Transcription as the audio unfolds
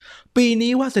ปี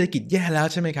นี้ว่าเศรษฐกิจแย่แล้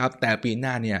วใช่ไหมครับแต่ปี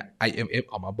หน้าเนี่ย IMF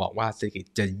ออกมาบอกว่าเศรษฐกิ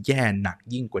จจะแย่หนัก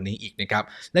ยิ่งกว่านี้อีกนะครับ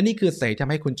และนี่คือสาเหตุที่ทำ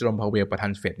ให้คุณเจอร์ม พาวเวลประธ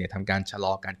านเฟดเนี่ยทำการชะล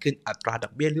อการขึ้นอัตราด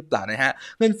อกเบี้ยหรือเปล่านะฮะ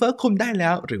เงินเฟ้อคุมได้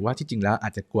แล้วหรือว่าที่จริงแล้วอา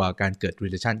จจะกลัวการเกิด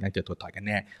recession การเกิดถดถอยกันแ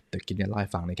น่เดี๋ยวคลิปนี้เล่าให้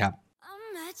ฟังเลยครับ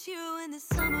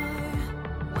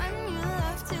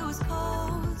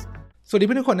สวัสดี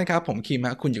เพื่อนทุกคนนะครับผ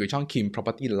มคิมคุณอยู่กับช่องคิม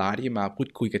Property Live ที่ม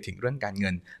าพูดคุยกันถึงเรื่องการ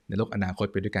เงินในโลกอนา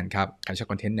คตไปด้วยกันครับใครชอ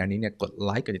บคอนเทนต์แนวนี้เนี่ยกด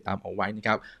ไลค์กดติดตามเอาไว้นะ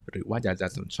ครับหรือว่าอยากจะส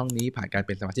นับสนุนช่องนี้ผ่านการเ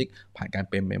ป็นสมาชิกผ่านการ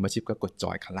เป็น Membership ก็กด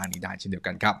จอยข้างล่างนี้ได้เช่นเดียว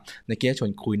กันครับในเกมชว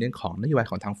นคุยเรื่องของนโยบา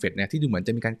ยของทางเฟดเนี่ยที่ดูเหมือนจะ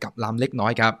มีการกลับลำเล็กน้อ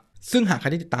ยครับซึ่งหากใค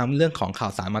รที่ติดตามเรื่องของข่า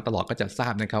วสารมาตลอดก็จะทร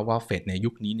าบนะครับว่าเฟดในยุ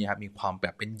คนี้เนี่ยมีความแ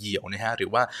บบเป็นเหยี่ยวนะฮะหรื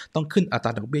อว่าต้องขึ้นอัตร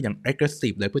าดอกเบี้ยอย่าง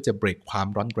aggressive เลยเพื่อจะเบรกคว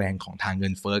ามร้อนแรงของทางเ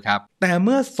งินเฟ้อครับแต่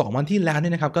เมื่อ2วันที่แล้วเนี่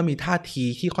ยนะครับก็มีท่า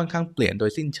ทีที่ค่อนข้างเปลี่ยนโด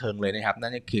ยสิ้นเชิงเลยนะครับ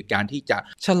นั่นก็คือการที่จ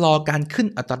ะชะลอการขึ้น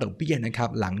อัตราดอกเบี้ยนะครั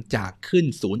บหลังจากขึ้น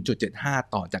 0.75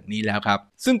 ต่อจากนี้แล้วครั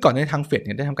บซึ่งก่อนในทางเฟดเ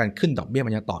นี่ยได้ทำการขึ้นดอกเบี้ย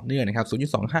มาอย่างต่อเนื่องนะครับ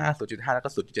 0.25 0.5 แล้วก็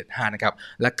 0.75 นะครับ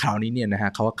และคราวนี้เนี่ยนะฮ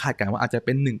ะเขาก็คาดการณ์ว่าอาจจะ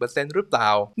เป็น 1% หรือเปล่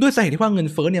าด้วยสาเหตุที่ว่าเงิ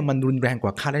นเฟ้อเนี่ยมันรุนแรงกว่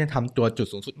าคาดและจะทำตัวจุ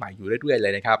ดสูงสุดใหม่อยู่เรื่อยๆเล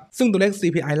ยนะครับซึ่งตัวเลข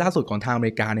CPI ล่าสุดของทางอเ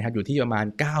มริกานะครับอยู่ที่ประม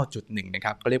าณ 9.1 นะ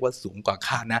ครับก็เรียกว่าสูงกว่าค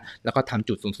าดนะแล้วก็ทำ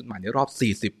จุดสูงสุดใหม่ในรอบ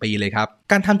40 ปีเลยครั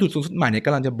บการทำจุดสูงสุดใหม่เนี่ย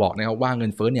กำลังจะบอกนะครับว่าเ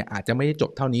งินเฟ้อเนี่ยอาจจะไม่ได้จ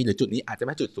บเท่านี้หรือจุดนี้อาจจะไ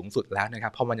ม่จุดสูงสุดแล้วนะค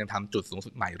รับเพราะมันยังทำจุดสูงสุ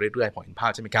ดใหม่เรื่อยๆพอเห็นภา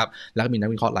พใช่ไหมครับแล้วก็มีนัก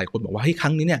วิเคราะห์หลายคนบอกว่าเฮ้ยค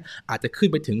รั้งนี้เนี่ยอาจจะขึ้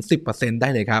นไปถึง 10%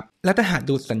 ได้เลยครับและถ้าหา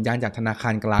กดูสัญญาณจากธนาค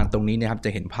ารกลางตรงนี้นะครับจะ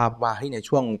เห็นภาพว่าใน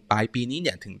ช่วงปลายปีนี้เ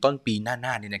นี่ยถึงต้นปี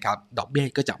หน้าๆเนี่ยนะครับดอกเบี้ย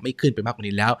ก็จะไม่ขึ้นไปมากกว่า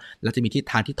นี้แล้วและจะมีทิ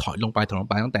ศทางที่ถอยลงไป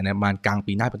ตั้งแต่ในประมาณกลา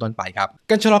งปีหน้าเป็นต้นไปครับ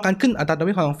การชะลอการขึ้นอัตราดอก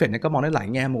เบี้ยของเฟดเนี่ยก็มองได้หลาย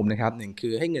แง่มุมนะครับหนึ่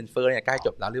งคือให้เงินเฟ้อเนี่ยใกล้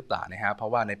จบแล้วหรือเปล่านะฮะเพร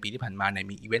าะว่าในปีที่ผ่านมาเนี่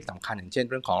ยมีอีเวนต์สำคัญอย่างเช่น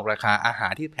เรื่องของราคาอาห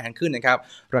ารที่แพงขึ้นนะครับ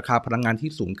ราคาพลังงานที่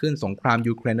สูงขึ้นสงครา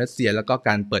มยูเครนรัสเซียแล้วก็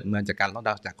การเปิดเมืองจากการล็อก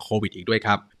ดาวน์จากโควิดอีกด้วย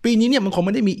ครับปีนี้เนี่ยมันคงไ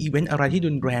ม่ได้มีอีเวนต์อะไร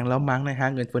ที่รุนแรงแล้วมั้งนะฮ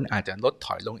ะเงินเฟ้ออาจจะลด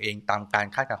ถอยลงเองตามก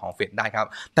ารคาดการณ์ของเฟดได้ครั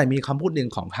บแต่มีคำพูดหนึ่ง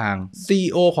ของทาง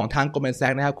CEO ของทาง Goldman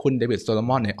Sachs นะครับคุณเดวิดโซโล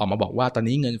มอนเนี่ยออกมาบอกว่าตอน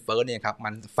นี้เงินเฟ้อเนี่ยครับ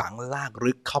มันฝังลา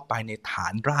กลึกเข้าไปใน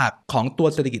ฐานรากขอ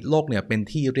งตัวเศรษฐกิจโลกเนี่ยเป็น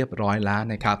ที่เรียบร้อยแล้ว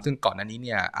นะครับซึ่งก่อนหน้านี้เ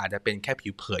นี่ยอาจจะเป็นแค่ผิ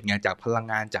วเผินไงจากพลัง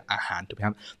งานจากอาหารถูกไหมค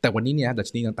รับแต่วันนี้เนี่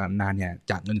ยดัชนีต่างๆนานาเนี่ย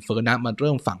จากเงินเฟ้อนะมัน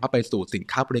เริ่มฝังเข้าไปสู่สิน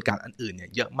ค้าบริการอันอื่นเนี่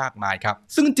ยเยอะมากมายครั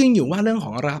บซึ่งจริงอยู่ว่าเรื่อง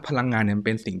ของราคาพลังงานเนี่ยเ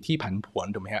ป็นสิ่งที่ผันผ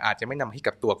วนถูกไหมครับอาจจะไม่นำ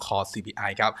ให้กับตัว core CPI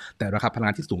ครับแต่ราคาพลังง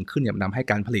านที่สูงขึ้นเนี่ยนำให้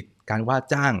การผลิตการว่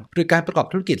าจ้างหรือการประกอบ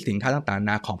ธุรกิจสินค้าต่างๆน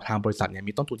านาของทางบริษัทเนี่ย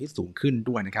มีต้นทุนที่สูงขึ้น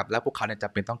ด้วยนะครับและพวกเขาเนี่ยจะ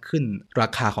เป็นต้องขึ้นรา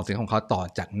คาของสินค้าของเขาต่อ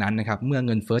จากนั้นนะครับเมื่อ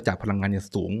เงินเฟ้อจากพลังงานเนี่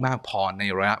ยสูงมากพ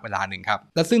อในระยะเวลาหนึ่งครับ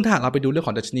และซึ่งถ้าเราไปดูเรื่องข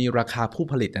องดัชนีราคาผู้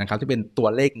ผลิตนะครับที่เป็นตัว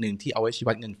เลขหนึ่งที่เอาไว้ชี้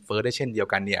วัดเงินเฟ้อได้เช่นเดีย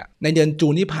วกันเนี่ยในเดือนจู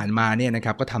นที่ผ่านมาเนี่ยนะค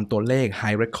รับก็ทำตัวเลข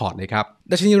high record เลยครั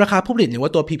บดัชนีราคาผู้ผลิตหรือว่า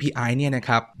ตัว PPI เนี่ยน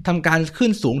ะครับทำการ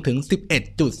ขึ้นสูงถึง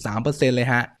 11.3% เล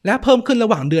ยฮะและเพิ่มขึ้นร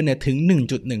ะหว่างเดือนเนี่ยถึง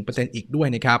 1.1% อีกด้ว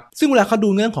ยนะครับซึ่งเวลาเขา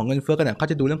ดูเรื่องของเงินเฟ้อกันเนี่ยเขา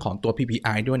จะดูเรื่องของตัว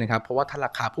PPI ด้วยนะครับเพราะว่าถ้าร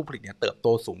าคาผู้ผลิตเนี่ยเติบโ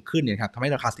ตสูงขึ้นเนี่ยครับทำให้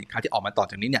ราคาสินค้าที่ออกมาต่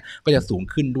อจากนี้เนี่ยก็จะสู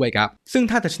งขึ้นด้วยครับซึ่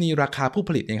งถ้าดัชนีราคาผู้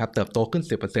ผลิตเนี่ยครับเติบโตขึ้น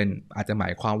 10% อาจจะห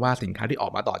มายความว่าสินค้าที่อ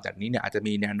อกมาต่อจากนี้เนี่ยอาจจ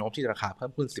ะมีแนวโน้มที่ราคาเ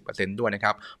พิ่มขึ้น 10% ด้วยนะ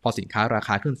ครับพอสินค้ารา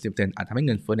คาขึ้น 10% อาจทำให้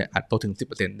เงินเฟ้อเนี่ยอาจโตถึง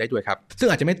 10% ได้ด้วยครับซึ่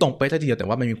งอาจจะไม่ตรงเป๊ะทีเดียวแต่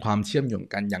ว่ามันมีความเชื่อมโย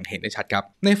งกันอย่างเห็นได้ชัดครั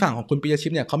บในฝั่งของคุณปิยชิ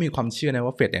พเนี่ยเขามีความเชื่อนะ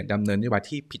ว่าเฟดเนี่ยดำเนินนโยบา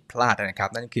ยที่ผิดพลาดนะครั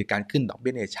บนั่นคือการขึ้นดอก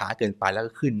เบี้ยช้าเกินไปแล้วก็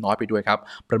ขึ้นน้อยไปด้วยครับ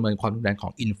ประเมินความรุนแรงข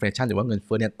องอินเฟลชันหรือว่าเงิน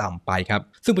เฟ้อเนี่ยต่ำไปครับ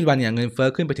ซึ่งปัจจุบันเนี่ยเงินเฟ้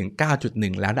อขึ้นไปถึง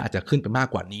 9.1 แล้วและอาจจะขึ้นไปมา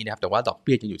กกว่านี้นะครับแต่ว่าดอกเ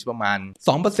บี้ยจะอยู่ที่ประมาณ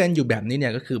 2% อยู่แบบนี้เนี่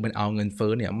ยก็คือมันเอาเงิน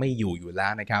เฟ้อเนี่ยไม่อยู่แล้ว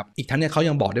นะครับอีกทั้งเนี่ยเข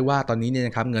ายังบอกได้ว่าตอนนี้เนี่ย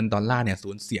นะครับเงินดอลลาร์เนี่ย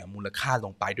สูญเสียมูลค่าล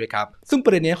งไปด้วยครับซึ่งป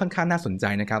ระเด็นนี้ค่อนข้างน่าสน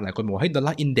ใจนะครับหลายคนบอกให้ดอลล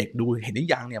าร์อินเด็กซ์ดูเห็น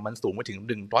ได้ยังเนี่ยมันสูงไปถึง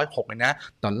106เลยน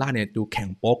ะดอลลาร์เนี่ยดูแข็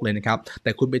งโป๊กเลยนะครับ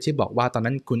แต่คุณเบชิบอกว่าตอ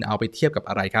นนั้นคุณเอาไปเทียบกั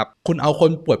บอะไรครับคุณเอาค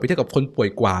นป่วยไปเทียบกับคนป่ว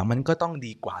ยกว่ามันก็ต้อง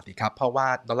ดีกว่าสิครับเพรา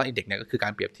ะว่าดอลลาร์อินเด็กซ์เนี่ยก็คือ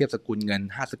การเปรียบเทียบสกุลเงิน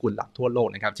5สกุลหลักทั่วโล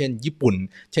กนะครับเช่นญี่ปุ่น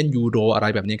เช่นยูโรอะ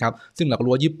ไรแบบนี้ครับซึ่งเร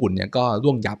าก็รู้ว่าญี่ปุ่นเนี่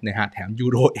ยก็ร่วงยับนะฮะแถ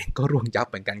มยูโรเองก็ร่วงยั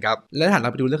บเหมือนกันครับและถ้า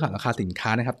เราไปดูเรื่องของราคาสิ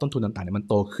นค้านะครับต้นทุนต่างๆเนี่ยมั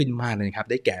นโตขึ้นมากเลยครั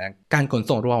บได้แก่การขน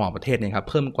ส่งระหว่างประเทศเนี่ยครั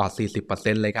บเพิ่มกว่า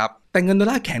 40% เลยครับแต่เงินดอ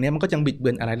ลลาร์แข็งเนี่ยมันก็ยังบิดเ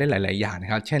บือนอะไรได้หลายๆอย่างน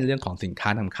ะครับเช่นเรื่องของสิ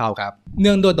นค้านำเข้าครับ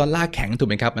เนื่องด้วยดอลลาร์แข็งถูก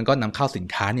ไหมครับมันก็นำเข้าสิ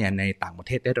นค้าเนี่ยในต่างประ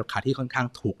เทศได้ราคาที่ค่อนข้า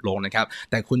งถูกลงนะครับ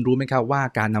แต่คุณรู้ไหมครับว่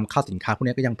าการนำเข้าสินค้าพว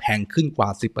กนี้ก็ยังแพงขึ้น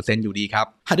กว่า 10% อยู่ดีครับ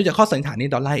หากดูจากข้อสันนิษฐาน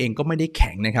นี้ดอลลาร์เองก็ไม่ได้แ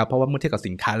ข็งนะครับเพราะว่าเมื่อเทียบกับ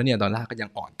สินค้าแล้วเนี่ยดอลลาร์ก็ยั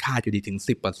งอ่อนค่าอยู่ดีถึง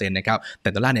 10% นะครับ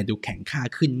แต่ดอลลาร์เนี่ยดูแข็งค่า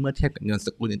ขึ้นเมื่อเทียบกับเงิ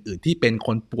นสกุลอื่นๆที่เป็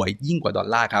นคนป่วยยิ่งกว่าดอล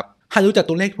ลาร์ครับ หากดูจาก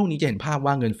ตัวเลขพวกนี้จะเห็นภา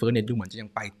พว่าเงินเฟ้อเนี่ยดูเหมือนจะยัง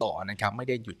ไปต่อนะครับไม่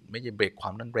ได้หยุดไม่ได้เบรกค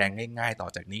วามรุนแรงง่ายๆต่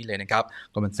อจากนี้เลยนะครับ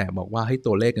ก็มันแสบอกว่าให้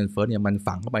ตัวเลขเงินเฟ้อเนี่ยมัน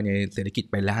ฝังเข้าไปในเศรษฐกิ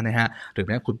จไปแล้วนะฮะหรือแ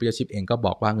ม้คุณปิยชิพเองก็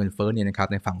บอกว่าเงินเฟ้อเนี่ยนะครั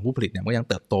บในฝั่งผู้ผลิตเนี่ยก็ยัง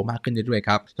เติบโตมากขึ้นเรื่อยๆ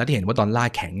ครับและที่เห็นว่าดอลลาร์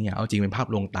แข็งเนี่ยเอาจริงเป็นภา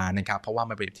พลวงตานะครับเพราะว่า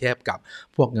มันไปเทียบกั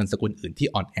บพวกเงินสกุลอื่น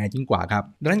ที่อ่อนแอยิ่งกว่าครั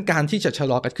บดังนั้นการที่จะชะ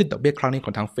ลอการขึ้นดอกเบี้ยครั้งนี้ข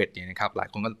องทางเฟดเนี่ยนะครับหลา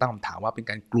ยคนก็ตั้งคำถามว่าเป็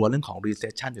นการกลัวเรื่องของ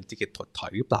recession หรือเศรษฐกิจถดถอ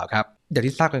ยหรือเปล่าครับอย่า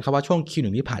งที่ทราบกันครับว่าช่วง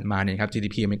Q1 ที่ผ่านมาเนี่ยครับ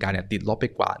GDP อเมริกาเนี่ยติดลบไ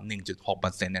ปกว่า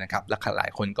 1.6% นะครับและหลา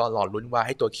ยคนก็รอลุ้นว่า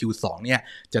ให้ตัว Q2 เนี่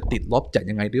ยจะติดลบจะ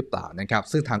ยังไงหรือเปล่านะครับ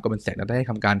ซึ่งทางGoldman Sachs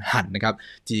ได้ทำการหั่นนะครับ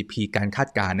GDP การค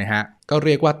าดการณ์นะฮะก็เ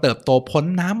รียกว่าเติบโ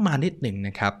ตพ้นน้ำมานิดหนึ่งน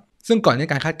ะครับซึ่งก่อนใ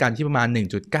นการคาดการณ์ที่ประมาณ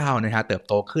 1.9 นะฮะเติบ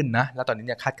โตขึ้นนะแล้วตอนนี้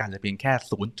เนี่ยคาดการณ์จะเพียงแค่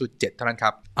 0.7 เท่านั้น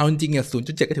ครับเอาจริงๆเนี่ย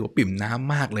 0.7 ก็ถือว่าปิ่มน้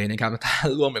ำมากเลยนะครับถ้า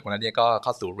ล่วงไปกว่านั้นเนี่ยก็เข้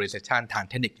าสู่ recession ทา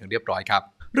งเทคนิคอย่างเรียบร้อยครั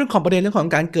บเรื่องของประเด็นเรื่องของ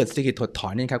การเกิดเศรษฐกิจถดถ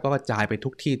อยเนี่ยครับก็กระจายไ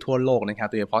ปทุกที่ทั่วโลกนะ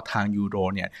ครับโดยเฉพาะทางยูโ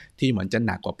รเนี่ยที่เหมือนจะห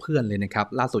นักกว่าเพื่อนเลยนะ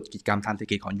ครับล่าสุดกิจกรรมทางเศรษ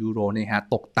ฐกิจของยูโรเนี่ยฮะ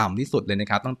ตกต่ำที่สุดเลยนะ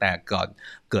ครับตั้งแต่เ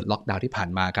กิดล็อกดาวน์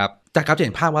ที่ผ่านมาครับจากการเ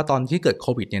ห็นภาพว่าตอนที่เกิดโ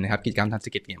ควิดเนี่ยนะครับกิจกรรมทางเศร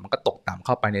ษฐกิจเนี่ยมันก็ตกต่ำ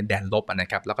เข้าไปในแดนลบน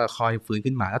ะครับแล้วก็ค่อยฟื้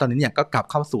นขึ้นมาแล้วตอนนี้เนี่ยก็กลับ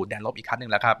เข้าสู่แดนลบอีกครั้งนึ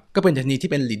งแล้วครับก็เป็นชนิดที่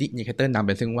เป็น leading indicator นำ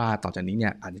ไปซึ่งว่าต่อจากนี้เนี่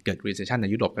ยอาจจะเกิด recession ใน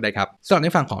ยุโรปก็ได้ครับส่วนใน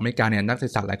ฝั่งของอเมริกาเนี่ยนักเศรษ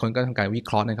ฐศาสตร์หลายคนก็ทำการวิเค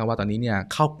ราะห์นะครับว่าตอนนี้เนี่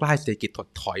ยเข้าใกล้เศรษฐกิจถ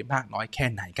ดถอยมากน้อยแค่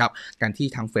ไหนครับการ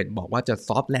ที่ทางเฟดบอกว่าจะ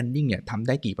soft landing เนี่ยท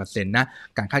ำได้กี่เปอร์เซ็นต์นะ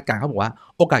การคาดการณ์เขาบอกว่า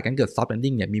โอกาสการเกิด soft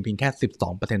landing เนี่ยมีเพียงแค่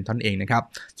 12% เท่านั้นเองนะครับ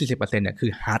 40% เนี่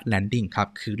ยคือ hard landing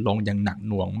ครับคือลงอย่างหนัก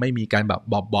หน่วงไม่มีการแบบ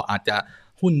เบาๆอาจจ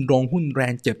ะหุ้นแ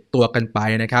รงเจ็บตัวกัน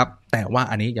ไปนะครับแต่ว่า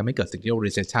อันนี้ยังไม่เกิดสิ่งที่เรียกว่า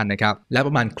recession นะครับและป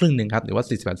ระมาณครึ่งนึงครับหรือว่า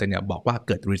 40% เนี่ยบอกว่าเ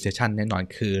กิด recession แน่นอน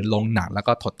คือลงหนักแล้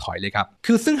วก็ถดถอยเลยครั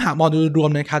บคือซึ่งหากมองโดยร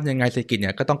วมนะครับยังไงเศรษฐกิจเ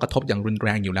นี่ยก็ต้องกระทบอย่างรุนแ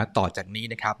รงอยู่แล้วต่อจาก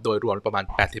นี้นะครับโดยรวมประมาณ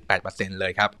 88% เล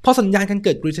ยครับพอสัญญาณการ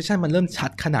เกิด recession มันเริ่มชั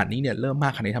ดขนาดนี้เนี่ยเริ่ม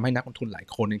มากขนาดนี้ทำให้นักลงทุนหลา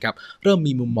ยคนนะครับเริ่ม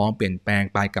มีมุมมองเปลี่ยนแปล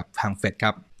งไปกับทางเฟด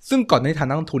ครับซึ่งก่อนในทา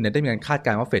งนักลงทุนเนี่ยได้มีการคา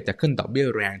ดการณ์ว่าเฟดจะขึ้นดอกเบี้ย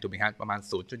แรงถูกไหมครับประมาณ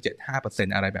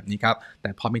 0.75% อะไรแบบนี้ครับ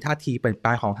แต่พอมีท่าทีเปลี่ยนแปล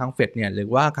งของทางเฟดเนี่ยหรื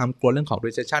อว่าความกลัวเรื่องของ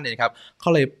recession เนี่ยครับเ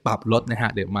ขาเลยปรับลดนะฮ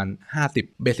ะเหลือประมาณ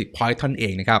50 basis point เท่านั้น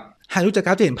เองนะครับหากดูจากก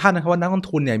ราฟจะเห็นภาพนะครับว่านักลง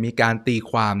ทุนเนี่ยมีกา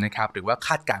รตีความนะครับหรือว่า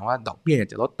คาดการณ์ว่าดอกเบี้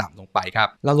ยจะลดต่ำลงไปครับ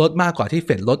แล้วลดมากกว่าที่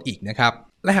เฟดลดอีกนะครับ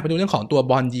และหากไปดูเรื่องของตัว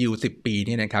บอนด์ยิลด์10 ปี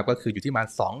นี่นะครับก็คืออยู่ที่ประมาณ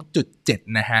 2.7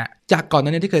 นะฮะจากก่อนหน้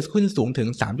านี้ที่เคยขึ้นสูงถึง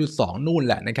 3.2 นู่น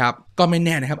แหละนะครับก็ไม่แ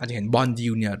น่นะครับอาจจะเห็นบอนด์ยิ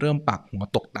ลด์เนี่ยเริ่มปรับหัว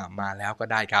ตกต่ำมาแล้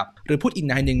วก็ได้ครับหรือพูดอีก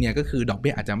ในนึงเนี่ยก็คือดอกเบี้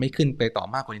ยอาจจะไม่ขึ้นไปต่อ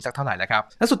มากกว่านี้สักเท่าไหร่แล้วครั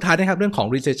บและสุดท้ายนะครับเรื่องของ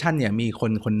recession เนี่ยมีค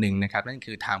นหนึ่งนะครับนั่น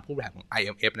คือทางผู้บริหารของ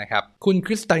IMF นะครับคุณค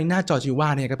ริสตาลิน่าจอร์จิ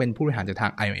วาเนี่ยก็เป็นผู้บริหารจากท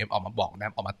าง IMF ออกมาบอกนะ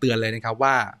ครับออกมาเตือนเลยนะครั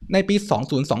บว่าในปี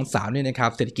 2023 เนี่ยนะค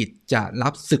รับเศรษฐกิจจ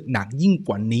ะรับศึกหนักยิ่งก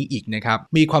ว่านี้อีกนะครั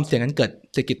บมีความเสี่ยงการเกิด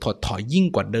เศรษฐกิจถดถอยยิ่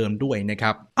งกว่าเดิมด้วยนะค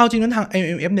รับเอาจริงนั้นทาง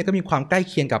IMF เนี่ยก็มีความใ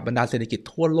กล้เคียงกับบรรดาเศรษฐกิจ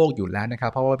ทั่วโลกอยู่แล้วนะค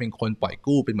รับเพราะว่าเป็นคนปล่อย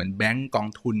กู้เป็นเหมือนแบงก์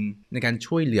กองทุนในกา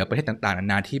รช่วยเหลือประเทศต่างๆน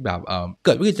านาที่แบบเ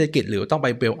กิดวิกฤตเศรษฐกิจหรือต้อง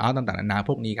ไปเบลเอาท์ต่างๆนานาพ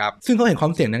วกนี้ครับซึ่งเขาเห็นคว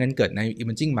ามเสี่ยงในการเกิดใน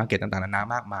emerging market ต่างๆนานาม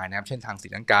ากมายนะครับเช่นทาง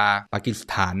ศรีลังกาปากี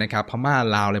สถานนะครับพม่า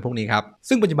ลาวอะไรพวกนี้ครั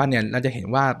บซึ่งปัจจุบันเนี่ยเราจะเห็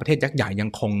นว่าประเทศยักษ์ใ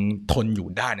หญ่ยังคงทนอยู่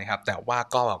ได้นะครับแต่ว่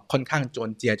าก็ค่อนข้างจ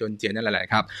นเจียนั่นแหล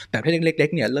ะครับแต่ประเทศเล็ก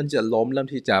ๆเนี่ยเริ่มจะล้มเริ่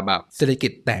มที่จะแบบเศรษฐกิ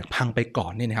จแตกพังไปก่อ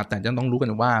นเนี่ยนะครับแต่ต้องรู้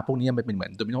กันว่าพวกนี้มันเป็นเหมือ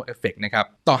นโดมิโนเอฟเฟกต์นะครั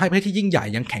บต่อให้ประเทศที่ยิ่งใหญ่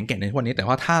ยังแข็งแกร่งในทุกวันนี้แต่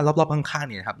ว่าถ้ารอบๆข้าง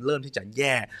ๆเนี่ยครับเริ่มที่จะ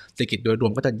แย่เศรษฐกิจโดยรว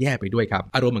มก็จะแย่ไปด้วยครับ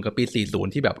อารมณ์เหมือนกับปี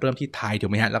 40 ที่แบบเริ่มที่ไทยถูก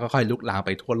ไหมฮะแล้วก็ค่อยลุกลามไ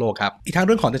ปทั่วโลกครับอีกทั้งเ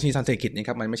รื่องของดัชนีทางเศรษฐกิจ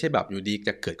นี่ครับมันไม่ใช่แบบอยู่ดีจ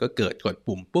ะเกิดก็เกิดก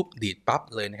ดปุ่มปุ๊บดีด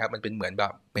ปั๊บเลยนะครับมันเป็นเหมือนแบ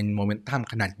บเป็นโมเมนตั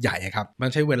มขนาดใหญ่ครั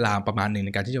บมันใช้เวลาประมาณนึง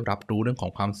ในการที่จะรับรู้เรื่อง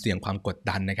ของความเสี่ยงความก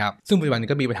ดดันนะครับซึ่งปัจจุบัน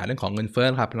ก็มีปัญหาเรื่องของเงิน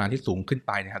เฟ้อครับพลังที่สูงขึ้น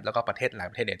ไปนะครับแล้วก็ประเทศหลาย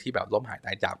ประเทศเนี่ยที่แบบล้มหายต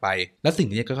ายจากไปและสิ่ง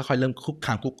นี้ก็ค่อยๆเริ่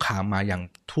มคุกคามมาอย่าง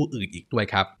ทั่วอื่นอีกด้ว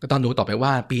ยครับก็ต้องดูต่อไปว่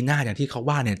าปีหน้าอย่างที่เขา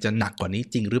ว่าเนี่ยจะหนักกว่า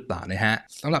นี้จริงหรือเปล่านะฮะ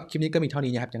สำหรับคลิปนี้ก็มีเท่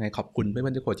านี้นะครับยังไงขอบคุณเพื่อ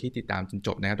นๆทุกคนที่ติดตามจน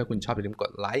จบนะครับถ้าคุณชอบอย่าลืม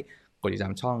กดไลค์กดติดต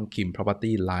ามช่อง Kim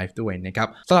Property Live ด้วยนะครับ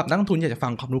สำหรับนักลงทุนอยากจะ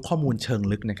ฟังความรู้ข้อมูลเชิง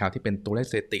ลึกนะครับที่เป็นตัวเลข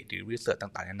สถิติหรือรีเสิร์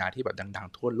ชต่างๆนานาที่แบบดั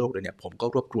งๆทั่วโลกเลยเนี่ยผ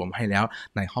มก็รวบรวมให้แล้ว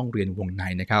ในห้องเรียนว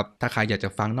งในนะครับถ้าใครอยากจ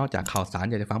ะฟังนอกจากข่าวสา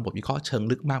รอยากจะฟังบทวิเคราะห์เชิ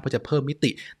งลึกมากเพื่อจะเพิ่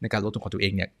มมิติในการลงทุนของตัวเ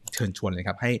องเนี่ยเชิญชวนเลยค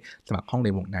รับให้สมัครห้องเ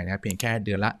รียนวงในนะครับเพียงแค่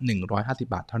เดือนละ150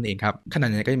 บาทเท่านั้นเองครับขณ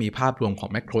ะนี้ก็จะมีภาพรวมของ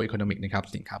macro economic นะ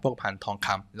ครับสินค้าโภคภัณฑ์ทองค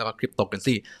ำแล้วก็คริปโตเคอเร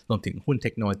นซีรวมถึงหุ้นเ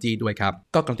ทคโนโลยีด้วยครับ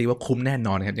ก็การันตีว่าคุ้มแน่น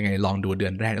อนนะครับยังไงลองดูเดือ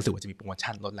นแรกรู้สึกว่าจะมีโปรโม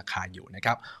ชั่นลดราคา อยู่นะค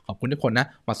รับขอบคุณทุกคนนะ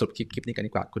มาสรุปคลิปนี้กัน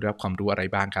ดีกว่าคุณได้รับความรู้อะไร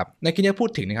บ้างครับในคลิปนี้พูด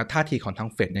ถึงนะครับท่าทีของทาง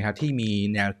เฟดนะครับที่มี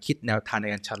แนวคิดแนวทางใน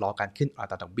การชะลอการขึ้นอั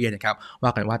ตราดอกเบี้ยนะครับว่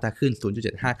ากันว่าถ้าขึ้น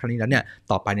 0.75 ครั้งนี้แล้วเนี่ย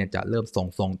ต่อไปเนี่ยจะเริ่มท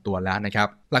รงตัวแล้วนะครับ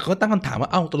หลายคนก็ตั้งคำถามว่า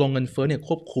ตกลงเงินเฟ้อเนี่ยค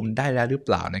วบคุมได้แล้วหรือเป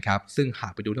ล่านะครับซึ่งหา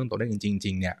กไปดูเรื่องตัวเลขจ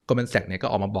ริงๆเนี่ยGoldman Sachsเนี่ยก็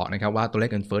ออกมาบอกนะครับว่าตัวเลข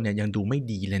เงินเฟ้อเนี่ยยังดูไม่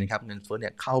ดีเลยนะครับเงินเฟ้อเนี่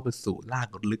ยเข้าไปสู่ราก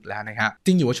ลึกแล้วนะครับจ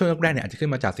ริงอยู่ว่าช่วงแรกๆเนี่ยอาจจะขึ้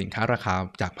นมาจากสินค้าราคา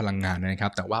จากพลังงานนะครั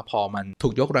บแต่ว่าพอมันถู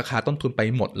กยกราคาต้นทุนไป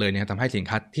หมดเลยนะครับทำให้สิน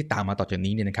ค้าที่ตามมาต่อจาก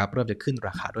นี้เนี่ยนะครับเริ่มจะขึ้นร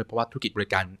าคาด้วยเพราะว่าธุรกิจบริ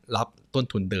การรับต้น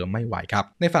ทุนเดิมไม่ไหวครับ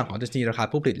ในฝั่งของดัชนีราคา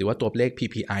ผู้ผลิตหรือว่าตัวเลข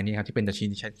PPI นี่ครับที่เป็นดัช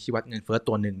นีชี้วัดเงินเฟ้อ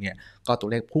ตัวหนึ่งเนี่ยก็ตัว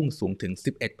เลขพุ่งสูงถึง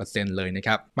 11% เลยนะค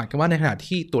รับหมายความว่าในขณะ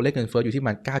ที่ตัวเลขเงินเฟ้ออยู่ที่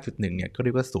มัน 9.1 เนี่ยก็เรี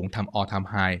ยกว่าสูงทำ all time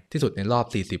high ที่สุดในรอบ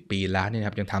40 ปีแล้วเนี่ยค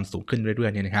รับยังทำสูงขึ้นเรื่อ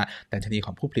ยๆเนี่ยนะฮะแต่ดัชนีข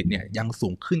องผู้ผลิตเนี่ยยังสู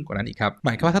งขึ้นกว่านั้นอีกครับหม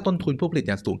ายความว่าถ้าต้นทุนผู้ผลิตเ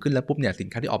นี่ยสูงขึ้นแล้วปุ๊บเนี่ยสิน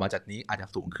ค้าที่ออกมาจากนี้อาจจะ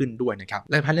สูงขึ้นด้วยนะครับ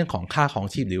และเรื่องของค่าของ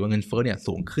ชีพหรือว่าเงินเฟ้อเนี่ย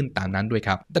สูงขึ้นตามนั้นด้วยค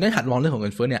รับแต่ในหากมองเรื่องของเ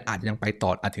งินเฟ้อเนี่ยอาจจะยังไปต่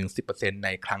อถึง 10% ใน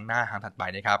ครั้งหน้าครั้งถัดไป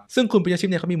นะครับซึ่งคุณปิยชิพ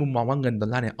เนี่ยเขามีมุมมองว่าเงินดอล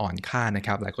ลาร์เนี่ยอ่อนค่านะค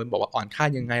รับหลายคนบอกว่าอ่อนค่า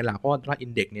ยังไงล่ะเพราะว่าดอลลาร์อิ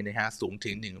นเด็กซ์เนี่ยนะฮะสูงถึ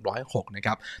ง106นะค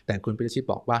รับแต่คุณปิยชิพ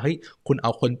บอกว่าเฮ้ยคุณเอ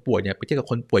าคนป่วยเนี่ยไปเทียบกับ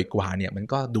คนป่วยกว่าเนี่ยมัน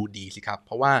ก็ดูดีสิครับเพ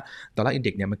ราะว่าดอลลาร์อินเ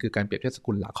ด็กซ์เนี่ยมันคือการเปรียบเทียบส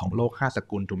กุลหลักของโลก5ส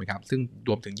กุลถูกไหมครับซึ่งร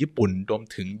วมถึงญี่ปุ่นรวม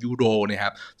ถึงยูโรนะครั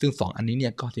บซึ่ง2อันนี้เนี่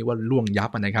ยก็เรียกว่าล่วงยับ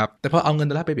นะครับแต่พอเอาเงิน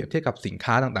ดอลลาร์ไปเปรียบเทียบกับสิน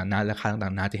ค้าต่างๆนาราคาต่า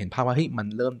งๆจะเห็นภาพว่าเฮ้ยมัน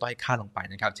เริ่มด้อยค่าลงไป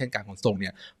นะครับเช่นการขนส่งเนี่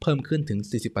ยเพิ่มขึ้นถึง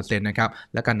 40% นะครับ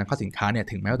และการนำเข้าสินค้าเนี่ย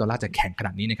ถึงแม้ว่าดอลลาร์จะแข็งขน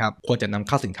าดนี้นะครับควรจะนำเ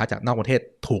ข้าสินค้าจากนอกประเทศ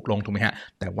ถูกลงถูกไหมฮะ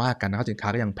แต่ว่าการนำเข้าสินค้า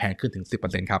ก็ยังแพงขึ้นถึง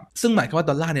 10% ครับซึ่งหมายความว่า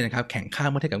ดอลลาร์เนี่ยนะครับแข็งค่า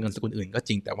เมื่อเทียบกับเงินสกุลอื่นก็จ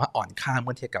ริงแต่ว่าอ่อนค่าเ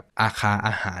มื่อเทียบกับอา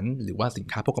หารหรือว่าสิน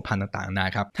ค้าโภคภัณฑ์ต่างๆน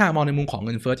ะครับถ้ามองในมุมของเ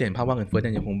งินเฟ้อจะเห็นภาพว่าเงินเฟ้อเ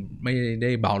นี่ยยังคงไม่ได้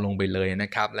เบาลงไปเลยน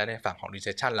ะครับและในฝั่งของ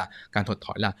recession ล่ะการถดถ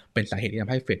อยล่ะเป็นสาเหตุที่ทำ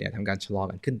ให้เฟดเนี่ยทำการชะลอ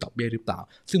การขึ้นดอกเบี้ยหรือเปล่า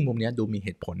ซึ่งมุมนี้ดูมีเห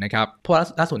ตุผลนะครับเพราะ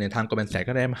ล่าสุดเนี่ยทาง Goldman Sachs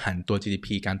ก็ได้หันตัว GDP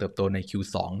การเติบโตใน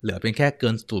Q2 เหลือเป็นแค่เกิ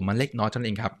นศูนย์มาเล็กน้อยเท่านั้นเ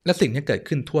องครับและสิ่งที่เกิด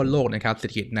ขึ้นทั่วโลกนะครับเศรษ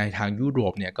ฐกิจในทางยุโร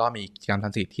ปเนี่ยก็มีการทา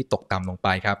งเศรษฐกิจที่ตกต่ำลงไป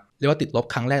ครับเรียกว่าติดลบ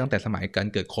ครั้งแรกตั้งแต่สมัยการ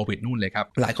เกิดโควิดนู่นเลยครับ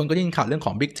หลายคนก็ยิ่งข่าวเรื่องข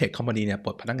อง Big Tech Company เนี่ยปล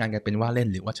ดพนักงานกันเป็นว่าเล่น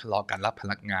หรือว่าชะลอการรับพ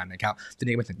นักงานนะครับซึ่ง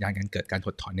นี่เป็นสัญญาณการเกิดการถ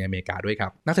ดถอยในอเมริกาด้วยครั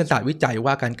บนักเศรษฐศาสตร์วิจัย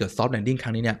ว่าการเกิด Soft Landing ค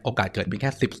รั้งนี้เนี่ยโอกาสเกิดเป็นแค่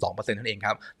 12% เท่านั้นเองค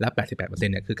รับและ 88% เ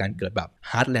นี่ยคือการเกิดแบบ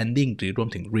Hard Landing หรือรวม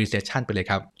ถึง Recession ไปเลย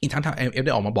ครับอีกทั้งทาง IMF ไ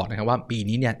ด้ออกมาบอกนะครับว่าปี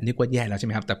นี้เนี่ยเรียกว่าแย่แล้วใช่ไห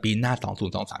มครับแต่ปีหน้า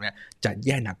2023เนี่ยจะแ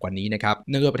ย่หนักกว่านี้นะครับ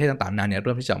เนื่องจากประเทศต่างๆนาเนี่ยเ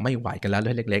ริ่มที่จะไม่ไหวกันแล้ว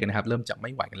เล็กๆนะครับเริ่มจะไ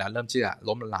ม่ไหวกันแล้วเริ่มที่จะ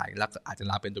ล้มละลายและอาจจะ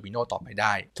ลามเป็นโดมิโนต่อไปไ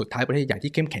ด้สุดท้ายประเทศใหญ่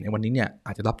ที่เข้มแข็งในวันนี้เนี่ยอ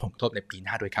าจจะรับผลกระทบในปีห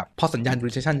น้าด้วยครับพอสัญญาณ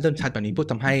recession เริ่มชัดแบบนี้พูด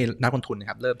ทำให้นักลงทุนนะ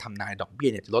ครับเริ่มทำนายดอกเบี้ย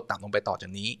เนี่ยจะลดต่ำลงไปต่อจาก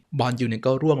นี้บอนด์ยิลด์เนี่ย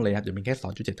ก็ร่วงเลยครับอยู่เพียงแค่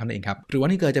 2.7 เท่านั้นเองครับหรือว่า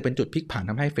นี่เกิดจะเป็นจุดพลิกผัน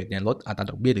ทำให้เฟดเนี่ยลดอัตรา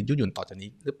ดอกเบี้ยหรือยืดหยุ่นต่อจากนี้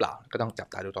หรือเปล่าก็ต้องจับ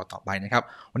ตาดูต่อไปนะครับ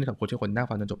วันนี้ขอบคุณทุกคนนั่ง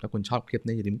ฟังจนจบถ้าคุณชอบคลิป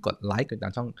นี้อย่าลืมกดไลค์กดติดตา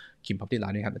มช่อง Kim Property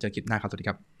Live ด้วยครับแล้วเจอคลิปหน้าครับสวัสดี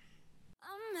ครั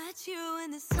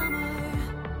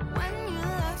บ